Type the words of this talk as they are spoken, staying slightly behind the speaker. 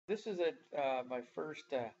This is my first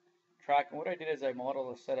track, and what I did is I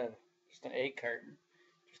modeled a set of just an egg carton,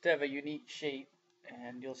 just to have a unique shape,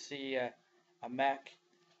 and you'll see a mech,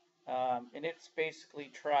 and it's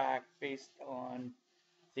basically tracked based on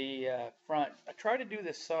the front. I tried to do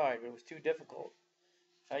this side, but it was too difficult.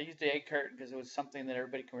 I used the egg carton because it was something that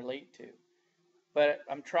everybody can relate to. But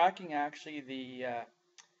I'm tracking actually the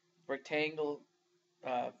rectangle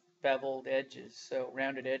uh, beveled edges, so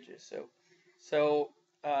rounded edges. So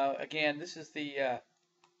again, this is the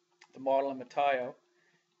model in Metaio,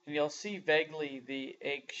 and you'll see vaguely the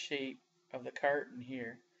egg shape of the carton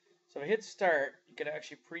here. So if I hit start, you can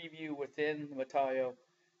actually preview within the Metaio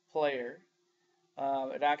player.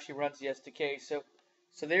 It actually runs the SDK. So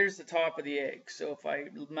there's the top of the egg. So if I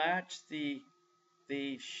match the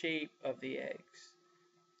shape of the eggs,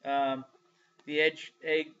 um, the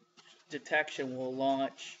egg detection will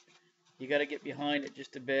launch. You got to get behind it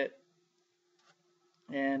just a bit,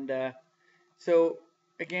 and so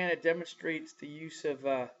again, it demonstrates the use of.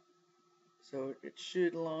 So it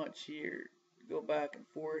should launch here. Go back and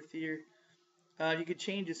forth here. You could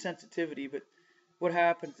change the sensitivity, but what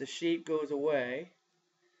happens? The shape goes away,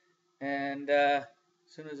 and as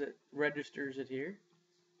soon as it registers it here,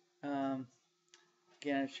 um,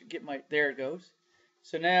 again, I should get my. There it goes.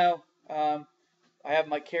 So now I have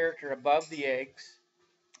my character above the eggs,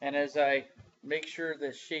 and as I make sure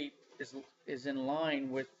the shape is in line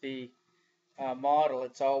with the model,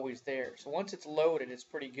 it's always there. So once it's loaded, it's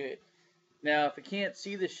pretty good. Now, if it can't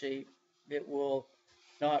see the shape, it will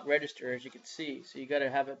not register, as you can see. So you got to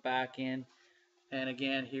have it back in. And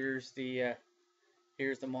again, here's the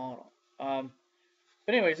model. But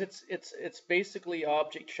anyways, it's basically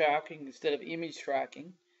object tracking instead of image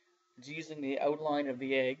tracking. It's using the outline of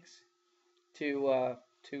the eggs to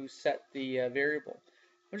set the variable.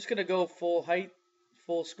 I'm just going to go full height,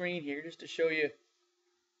 full screen here, just to show you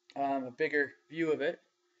a bigger view of it,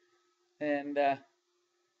 and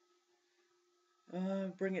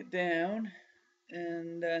bring it down.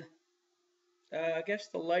 And I guess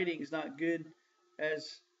the lighting is not good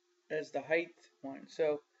as the height one.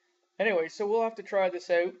 So anyway, so we'll have to try this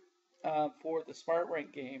out for the Smart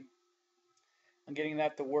Rank game. I'm getting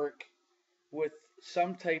that to work with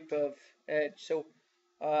some type of edge. So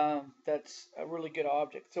that's a really good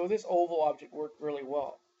object. So this oval object worked really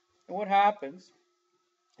well. And what happens,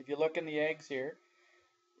 if you look in the eggs here,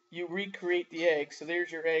 you recreate the eggs. So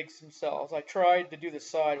there's your eggs themselves. I tried to do the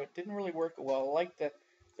side, but it didn't really work well. I like the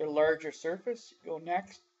larger surface. Go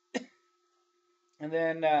next. And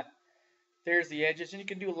then there's the edges. And you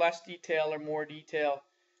can do less detail or more detail.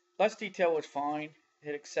 Less detail was fine.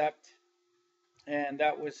 Hit accept. And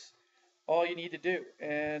that was all you need to do.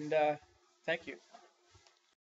 And thank you.